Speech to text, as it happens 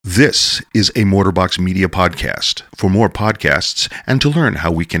This is a Mortarbox Media podcast. For more podcasts and to learn how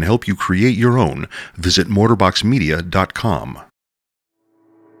we can help you create your own, visit mortarboxmedia.com.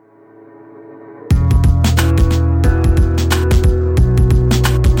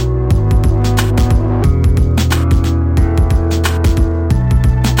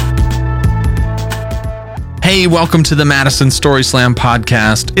 Hey, welcome to the Madison Story Slam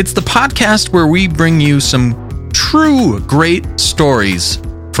podcast. It's the podcast where we bring you some true great stories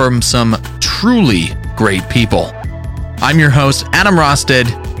from some truly great people. I'm your host, Adam Rosted,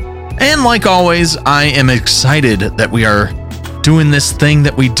 and like always, I am excited that we are doing this thing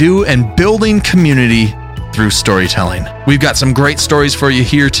that we do and building community through storytelling. We've got some great stories for you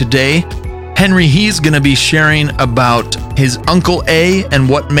here today. Henry He's going to be sharing about his Uncle A and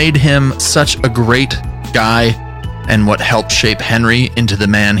what made him such a great guy and what helped shape Henry into the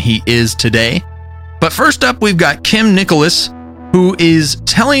man he is today. But first up, we've got Kim Nicholas, who is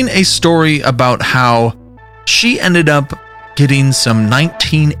telling a story about how she ended up getting some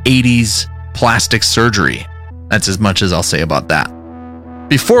 1980s plastic surgery. That's as much as I'll say about that.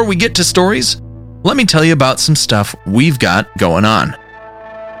 Before we get to stories, let me tell you about some stuff we've got going on.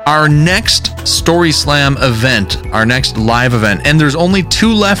 Our next Story Slam event, our next live event, and there's only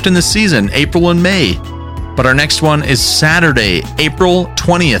 2 left in the season, April and May. But our next one is Saturday, April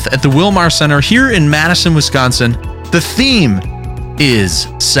 20th at the Wilmar Center here in Madison, Wisconsin. The theme is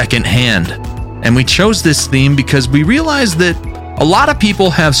secondhand. And we chose this theme because we realized that a lot of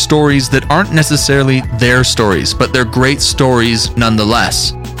people have stories that aren't necessarily their stories, but they're great stories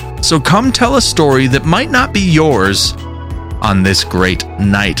nonetheless. So come tell a story that might not be yours on this great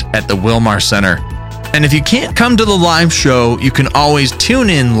night at the Wilmar Center. And if you can't come to the live show, you can always tune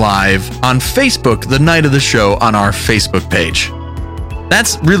in live on Facebook the night of the show on our Facebook page.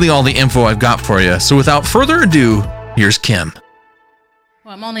 That's really all the info I've got for you. So without further ado, here's Kim.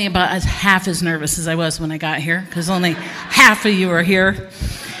 Well, I'm only about half as nervous as I was when I got here, because only half of you are here.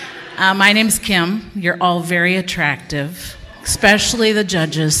 My name's Kim. You're all very attractive, especially the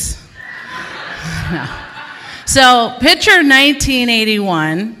judges. No. So picture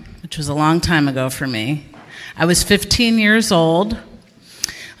 1981, which was a long time ago for me. I was 15 years old.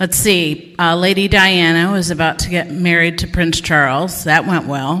 Let's see, Lady Diana was about to get married to Prince Charles. That went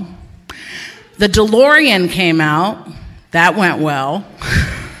well. The DeLorean came out. That went well.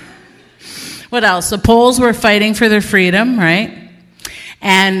 What else? The Poles were fighting for their freedom, right?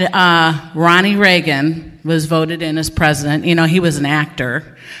 And Ronnie Reagan was voted in as president. You know, he was an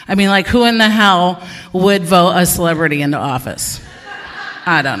actor. I mean, like, who in the hell would vote a celebrity into office?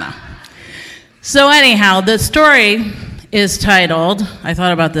 I don't know. So anyhow, the story is titled, I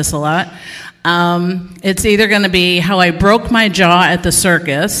thought about this a lot, it's either going to be How I Broke My Jaw at the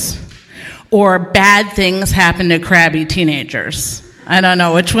Circus or Bad Things Happen to Crabby Teenagers. I don't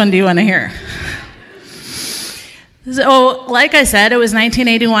know. Which one do you want to hear? So, like I said, it was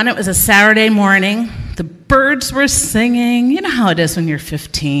 1981. It was a Saturday morning. The birds were singing. You know how it is when you're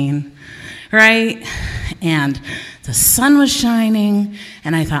 15, right? And the sun was shining,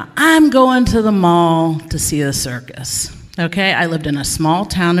 and I thought, I'm going to the mall to see the circus. Okay, I lived in a small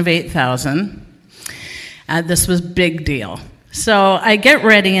town of 8,000. This was a big deal. So I get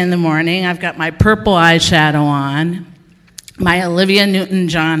ready in the morning. I've got my purple eyeshadow on, my Olivia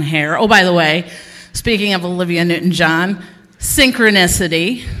Newton-John hair. Oh, by the way, speaking of Olivia Newton-John,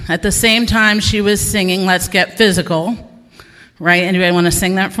 synchronicity. At the same time she was singing Let's Get Physical. Right? Anybody want to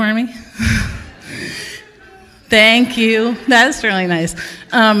sing that for me? Thank you. That's really nice.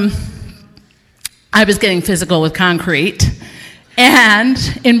 I was getting physical with concrete. And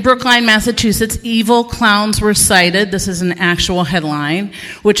in Brookline, Massachusetts, evil clowns were sighted. This is an actual headline,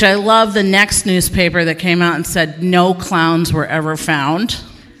 which I love. The next newspaper that came out and said no clowns were ever found.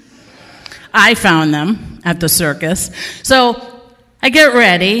 I found them at the circus. So I get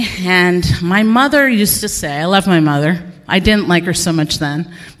ready, and my mother used to say, I love my mother. I didn't like her so much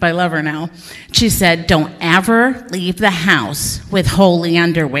then, but I love her now. She said, don't ever leave the house with holy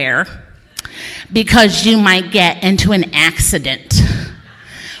underwear, because you might get into an accident.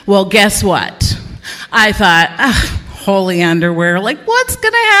 Well, guess what? I thought, holy underwear, like, what's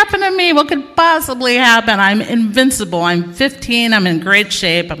going to happen to me? What could possibly happen? I'm invincible. I'm 15. I'm in great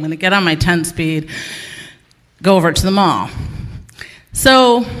shape. I'm going to get on my 10-speed, go over to the mall.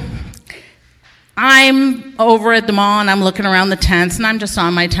 So I'm over at the mall, and I'm looking around the tents, and I'm just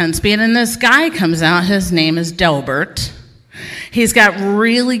on my 10-speed, and this guy comes out. His name is Delbert. He's got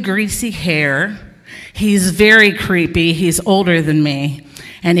really greasy hair. He's very creepy. He's older than me.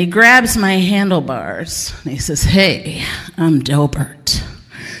 And he grabs my handlebars, and he says, hey, I'm Delbert.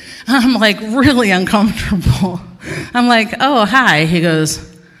 I'm like really uncomfortable. I'm like, oh, hi. He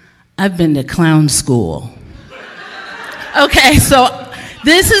goes, I've been to clown school. Okay, so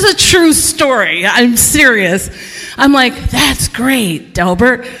this is a true story. I'm serious. I'm like, that's great,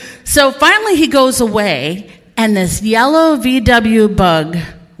 Delbert. So finally he goes away, and this yellow VW bug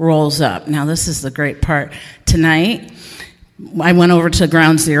rolls up. Now this is the great part. Tonight, I went over to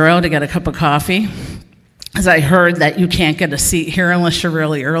Ground Zero to get a cup of coffee, as I heard that you can't get a seat here unless you're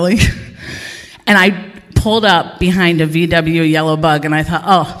really early. And I pulled up behind a VW yellow bug, and I thought,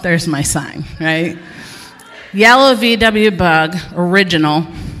 oh, there's my sign, right? Yellow VW bug, original,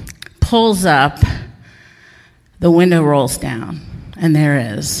 pulls up, the window rolls down, and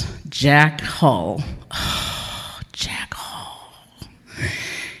there is Jack Hull. Oh, Jack Hull.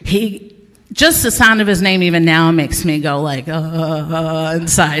 Just the sound of his name even now makes me go like,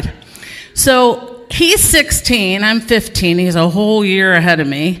 inside. So he's 16, I'm 15, he's a whole year ahead of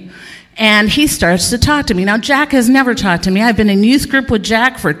me. And he starts to talk to me. Now, Jack has never talked to me. I've been in youth group with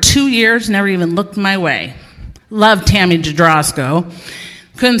Jack for 2 years, never even looked my way. Loved Tammy Jadrosco.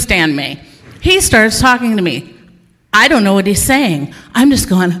 Couldn't stand me. He starts talking to me. I don't know what he's saying. I'm just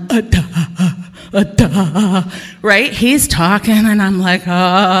going, right? He's talking, and I'm like,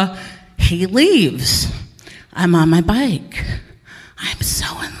 He leaves. I'm on my bike. I'm so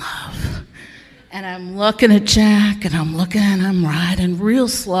in love. And I'm looking at Jack, and I'm riding real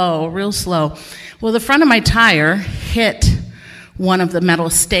slow. Well, the front of my tire hit one of the metal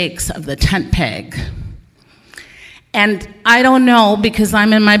stakes of the tent peg. And I don't know, because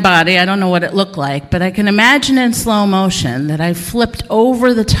I'm in my body, I don't know what it looked like, but I can imagine in slow motion that I flipped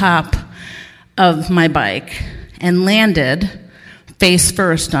over the top of my bike and landed face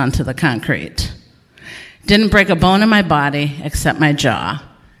first onto the concrete. Didn't break a bone in my body except my jaw.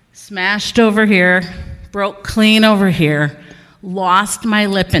 Smashed over here, broke clean over here, lost my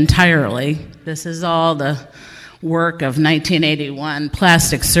lip entirely. This is all the work of 1981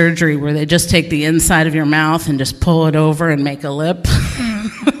 plastic surgery where they just take the inside of your mouth and just pull it over and make a lip.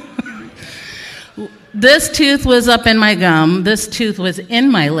 This tooth was up in my gum. This tooth was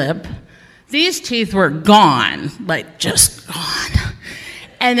in my lip. These teeth were gone, like just gone.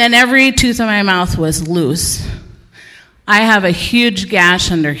 And then every tooth in my mouth was loose. I have a huge gash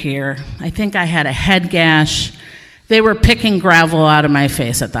under here. I think I had a head gash. They were picking gravel out of my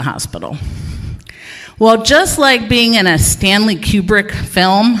face at the hospital. Well, just like being in a Stanley Kubrick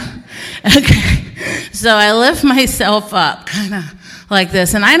film, okay, so I lift myself up kind of like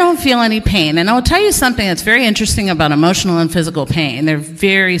this, and I don't feel any pain. And I'll tell you something that's very interesting about emotional and physical pain. They're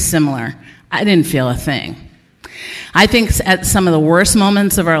very similar. I didn't feel a thing. I think at some of the worst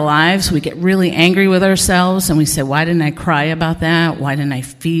moments of our lives, we get really angry with ourselves, and we say, why didn't I cry about that? Why didn't I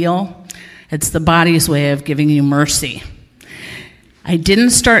feel? It's the body's way of giving you mercy. I didn't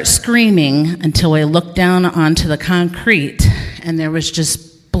start screaming until I looked down onto the concrete, and there was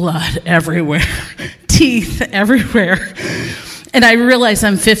just blood everywhere, teeth everywhere. And I realized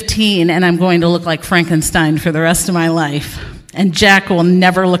I'm 15, and I'm going to look like Frankenstein for the rest of my life. And Jack will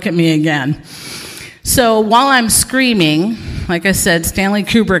never look at me again. So while I'm screaming, like I said, Stanley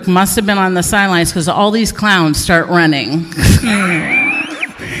Kubrick must have been on the sidelines because all these clowns start running.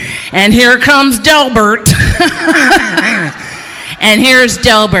 And here comes Delbert. And here's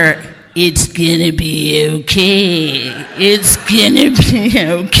Delbert. It's gonna be okay. It's gonna be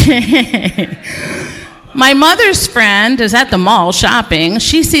okay. My mother's friend is at the mall shopping.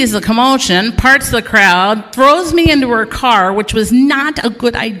 She sees the commotion, parts the crowd, throws me into her car, which was not a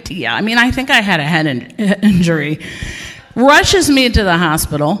good idea. I mean, I think I had a head injury. Rushes me to the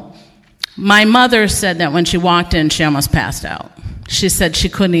hospital. My mother said that when she walked in, she almost passed out. She said she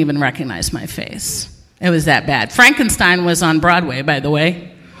couldn't even recognize my face. It was that bad. Frankenstein was on Broadway, by the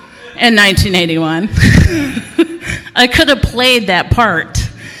way, in 1981. I could have played that part.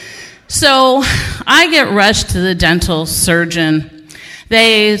 So I get rushed to the dental surgeon.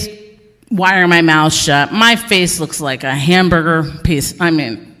 They wire my mouth shut. My face looks like a hamburger piece. I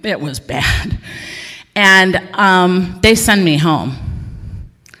mean, it was bad. And they send me home.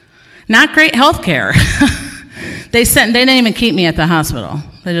 Not great health care. They didn't even keep me at the hospital.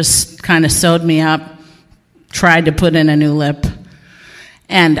 They just kind of sewed me up, tried to put in a new lip.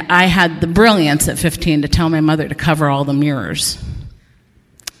 And I had the brilliance at 15 to tell my mother to cover all the mirrors.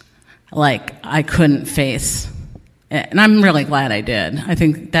 Like, I couldn't face. And I'm really glad I did. I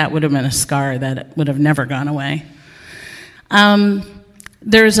think that would have been a scar that would have never gone away.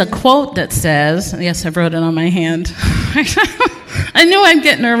 There's a quote that says, yes, I wrote it on my hand. I knew I'd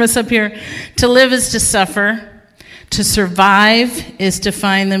get nervous up here. To live is to suffer. To survive is to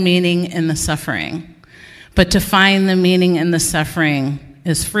find the meaning in the suffering. But to find the meaning in the suffering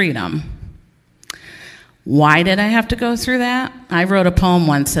is freedom. Why did I have to go through that? I wrote a poem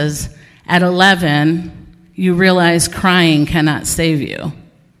once that says, at 11, you realize crying cannot save you.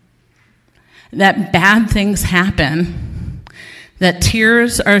 That bad things happen, that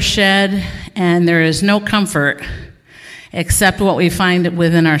tears are shed, and there is no comfort except what we find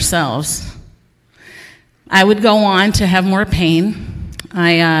within ourselves. I would go on to have more pain.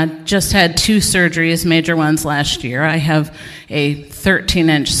 I just had 2 surgeries, major ones last year. I have a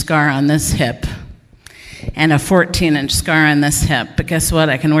 13-inch scar on this hip and a 14-inch scar on this hip. But guess what?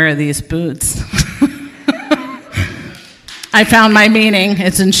 I can wear these boots. I found my meaning.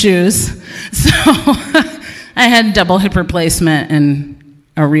 It's in shoes. So I had double hip replacement and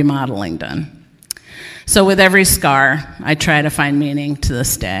a remodeling done. So with every scar, I try to find meaning to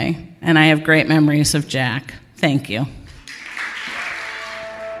this day. And I have great memories of Jack. Thank you.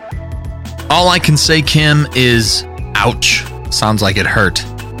 All I can say, Kim, is ouch. Sounds like it hurt.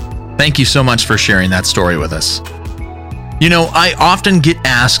 Thank you so much for sharing that story with us. You know, I often get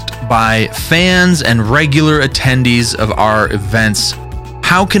asked by fans and regular attendees of our events,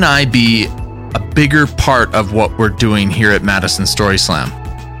 how can I be a bigger part of what we're doing here at Madison Story Slam?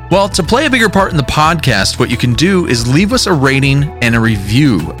 Well, to play a bigger part in the podcast, what you can do is leave us a rating and a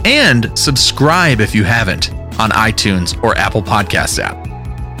review, and subscribe if you haven't on iTunes or Apple Podcasts app.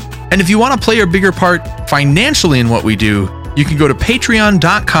 And if you want to play a bigger part financially in what we do, you can go to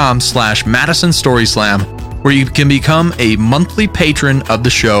patreon.com/Madison StorySlam, where you can become a monthly patron of the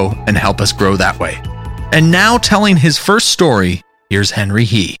show and help us grow that way. And now telling his first story, here's Henry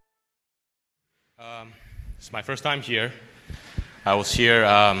He. It's my first time here. I was here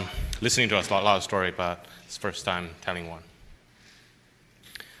listening to a lot of stories, but it's the first time telling one.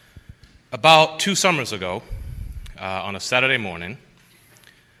 About 2 summers ago, on a Saturday morning,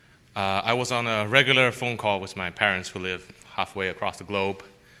 I was on a regular phone call with my parents who live halfway across the globe,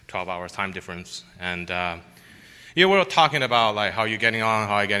 12 hours time difference, and we were talking about like how you're getting on,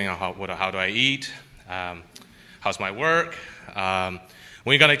 how do I eat, how's my work,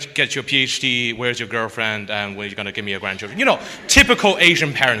 when you're going to get your PhD, where's your girlfriend, and when you're going to give me a grandchildren. You know, typical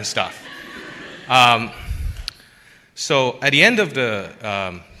Asian parent stuff. So at the end of the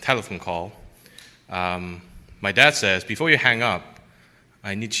telephone call, my dad says, before you hang up,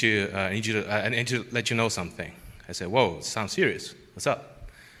 I need to let you know something. I said, whoa, it sounds serious. What's up?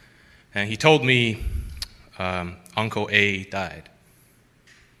 And he told me Uncle A died.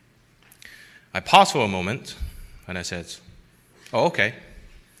 I paused for a moment, and I said, oh, okay.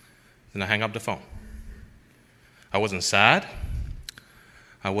 Then I hang up the phone. I wasn't sad.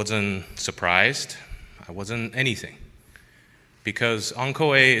 I wasn't surprised. I wasn't anything. Because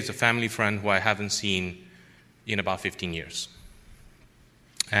Uncle A is a family friend who I haven't seen in about 15 years.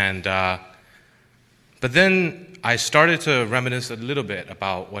 And but then I started to reminisce a little bit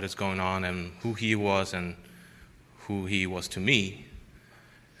about what is going on and who he was and who he was to me.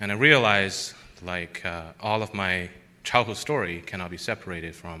 And I realized, like, all of my childhood story cannot be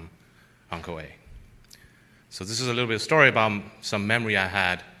separated from Uncle A. So this is a little bit of story about some memory I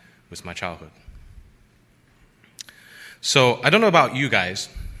had with my childhood. So I don't know about you guys,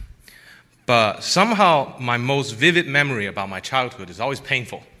 but somehow my most vivid memory about my childhood is always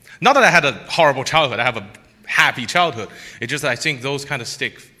painful. Not that I had a horrible childhood, I have a happy childhood. It's just that I think those kind of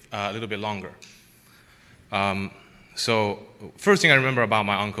stick a little bit longer. So first thing I remember about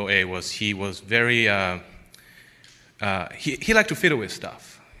my Uncle A was he was very, he liked to fiddle with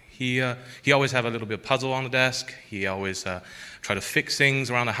stuff. He always had a little bit of puzzle on the desk. He always tried to fix things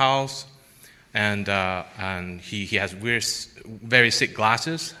around the house. And he has very thick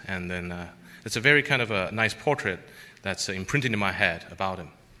glasses. And then it's a very kind of a nice portrait that's imprinted in my head about him.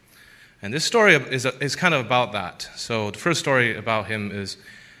 And this story is kind of about that. So the first story about him is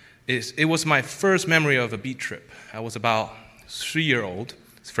it was my first memory of a beach trip. I was about 3-year-old.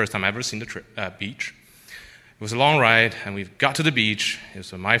 It's the first time I've ever seen the beach. It was a long ride, and we got to the beach. It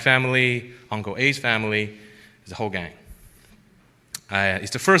was my family, Uncle A's family, the whole gang.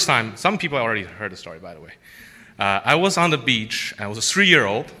 It's the first time, some people already heard the story, by the way. I was on the beach, I was a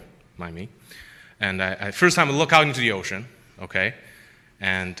 3-year-old, mind me, and first time I look out into the ocean, okay,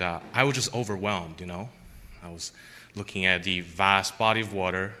 and I was just overwhelmed, you know. I was looking at the vast body of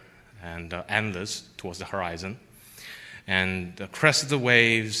water and endless towards the horizon, and the crest of the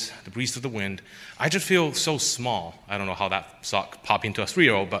waves, the breeze of the wind. I just feel so small. I don't know how that thought popped into a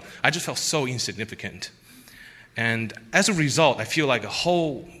 3-year-old, but I just felt so insignificant. And as a result, I feel like a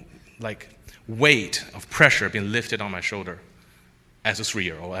whole weight of pressure being lifted on my shoulder as a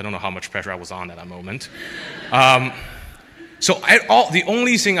 3-year-old. I don't know how much pressure I was on at that moment. So the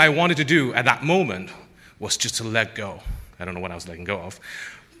only thing I wanted to do at that moment was just to let go. I don't know what I was letting go of.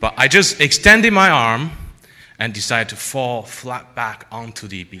 But I just extended my arm, and decided to fall flat back onto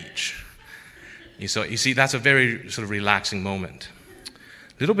the beach. So you see, that's a very sort of relaxing moment.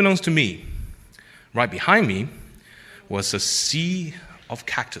 Little beknownst to me, right behind me was a sea of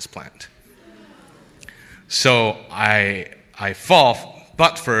cactus plant. So I fall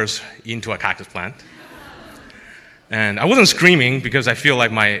butt first into a cactus plant. And I wasn't screaming because I feel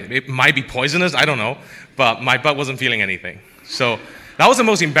like it might be poisonous, I don't know, but my butt wasn't feeling anything. So that was the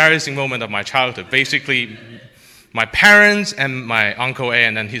most embarrassing moment of my childhood. Basically, my parents and my Uncle A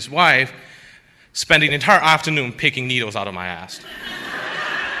and then his wife spent the entire afternoon picking needles out of my ass.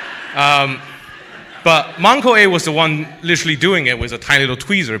 But my Uncle A was the one literally doing it with a tiny little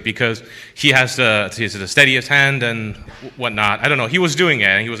tweezer because he has the steadiest hand and whatnot. I don't know. He was doing it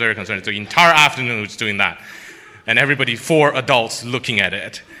and he was very concerned. So the entire afternoon he was doing that. And everybody, 4 adults, looking at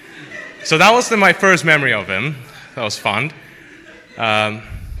it. So that was my first memory of him. That was fun. My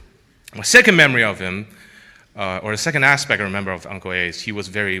second memory of him, or the second aspect I remember of Uncle A, is he was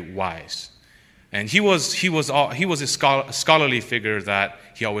very wise. And he was a scholarly figure that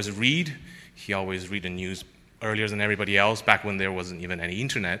he always read. He always read the news earlier than everybody else, back when there wasn't even any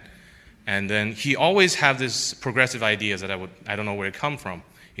internet. And then he always had this progressive ideas that I don't know where it come from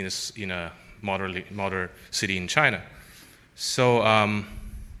in a modern city in China. So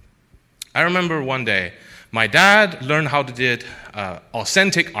I remember one day my dad learned how to do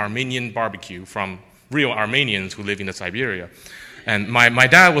authentic Armenian barbecue from real Armenians who live in Siberia. And my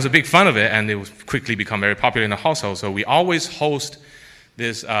dad was a big fan of it, and it was quickly become very popular in the household. So we always host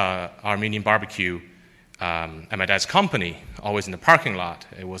this Armenian barbecue at my dad's company, always in the parking lot.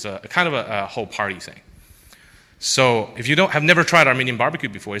 It was a kind of a whole party thing. So if you have never tried Armenian barbecue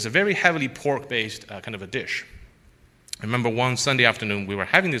before, it's a very heavily pork-based kind of a dish. I remember one Sunday afternoon we were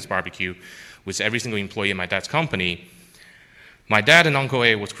having this barbecue with every single employee in my dad's company. My dad and Uncle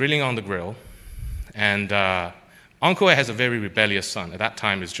A was grilling on the grill, and Uncle A has a very rebellious son. At that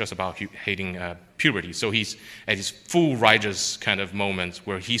time, it's just about hating puberty. So he's at his full righteous kind of moments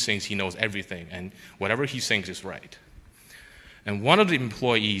where he thinks he knows everything, and whatever he thinks is right. And one of the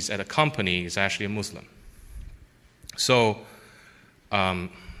employees at a company is actually a Muslim. So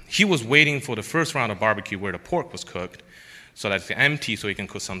he was waiting for the first round of barbecue where the pork was cooked so that it's empty so he can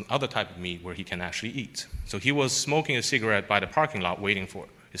cook some other type of meat where he can actually eat. So he was smoking a cigarette by the parking lot waiting for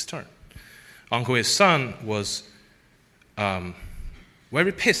his turn. Uncle A's son was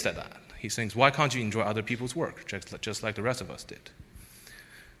very pissed at that. He thinks, why can't you enjoy other people's work, just like the rest of us did?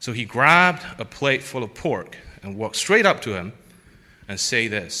 So he grabbed a plate full of pork and walked straight up to him and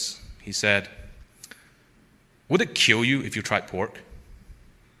said this. He said, would it kill you if you tried pork?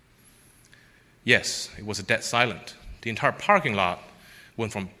 Yes, it was a dead silent. The entire parking lot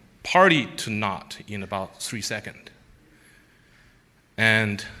went from party to not in about 3 seconds.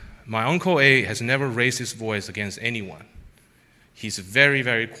 And my Uncle A has never raised his voice against anyone. He's a very,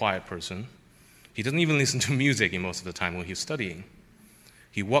 very quiet person. He doesn't even listen to music in most of the time when he's studying.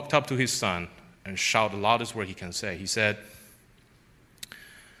 He walked up to his son and shouted the loudest word he can say. He said,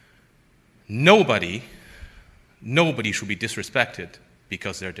 Nobody should be disrespected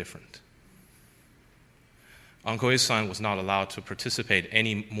because they're different. Uncle A's son was not allowed to participate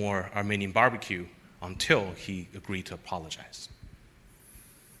any more Armenian barbecue until he agreed to apologize.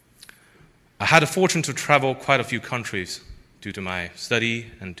 I had the fortune to travel quite a few countries due to my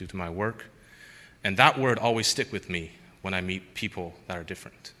study and due to my work, and that word always stick with me when I meet people that are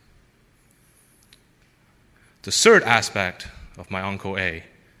different. The third aspect of my Uncle A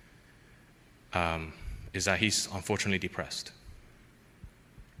is that he's unfortunately depressed.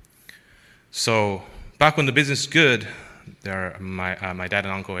 So back when the business is good, my dad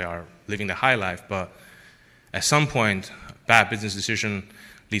and Uncle A are living the high life, but at some point, bad business decision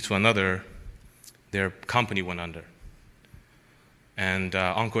leads to another. Their company went under. And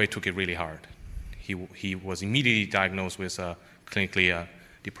Uncle A took it really hard. He was immediately diagnosed with clinically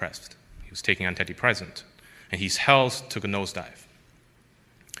depressed. He was taking antidepressant, and his health took a nosedive.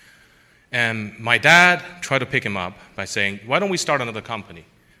 And my dad tried to pick him up by saying, why don't we start another company?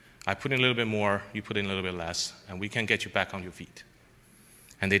 I put in a little bit more, you put in a little bit less, and we can get you back on your feet.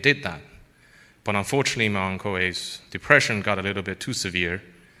 And they did that. But unfortunately, my Uncle A's depression got a little bit too severe,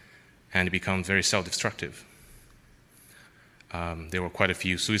 and it became very self-destructive. There were quite a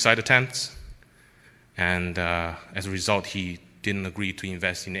few suicide attempts, and as a result, he didn't agree to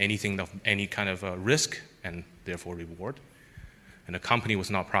invest in anything of any kind of risk and therefore reward, and the company was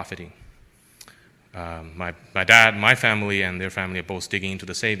not profiting. My dad, my family, and their family are both digging into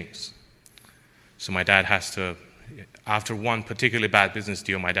the savings. So my dad has to, after one particularly bad business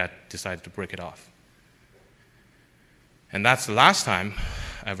deal, my dad decided to break it off. And that's the last time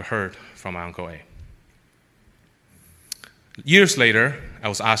I ever heard from my Uncle A. Years later, I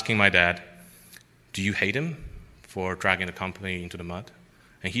was asking my dad, do you hate him for dragging the company into the mud?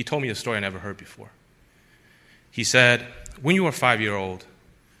 And he told me a story I never heard before. He said, when you were 5-year-old,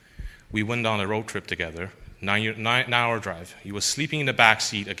 we went on a road trip together, 9-hour drive. He was sleeping in the back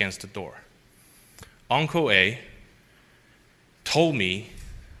seat against the door. Uncle A told me,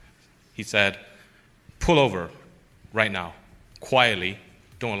 he said, pull over right now, quietly,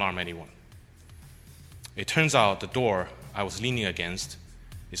 don't alarm anyone. It turns out the door I was leaning against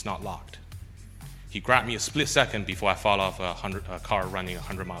is not locked. He grabbed me a split second before I fall off a car running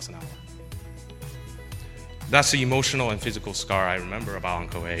 100 miles an hour. That's the emotional and physical scar I remember about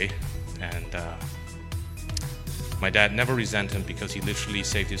Uncle A. And my dad never resented him because he literally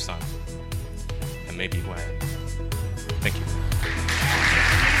saved his son. And maybe why. Thank you.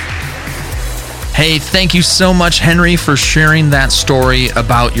 Hey, thank you so much, Henry, for sharing that story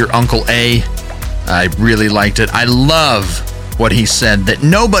about your Uncle A. I really liked it. I love what he said, that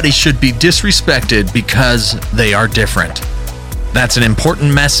nobody should be disrespected because they are different. That's an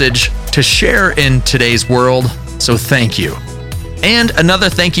important message to share in today's world, so thank you. And another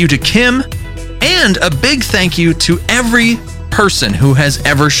thank you to Kim, and a big thank you to every person who has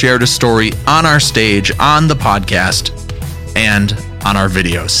ever shared a story on our stage, on the podcast, and on our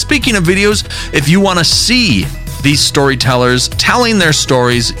videos. Speaking of videos, if you want to see these storytellers telling their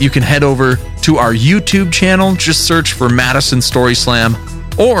stories, you can head over to our YouTube channel. Just search for Madison Story Slam,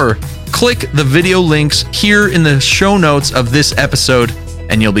 or click the video links here in the show notes of this episode,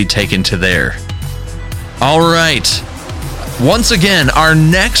 and you'll be taken to there. All right. Once again, our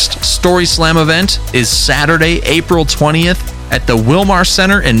next Story Slam event is Saturday, April 20th at the Wilmar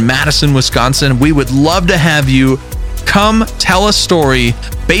Center in Madison, Wisconsin. We would love to have you come tell a story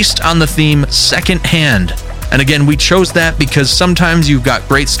based on the theme secondhand. And again, we chose that because sometimes you've got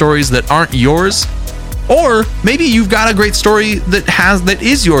great stories that aren't yours, or maybe you've got a great story that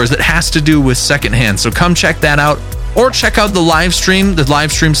is yours that has to do with secondhand. So come check that out, or check out the live stream. The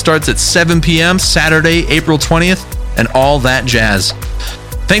live stream starts at 7 p.m. Saturday, April 20th, and all that jazz.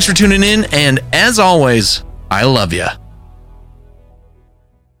 Thanks for tuning in, and as always, I love ya.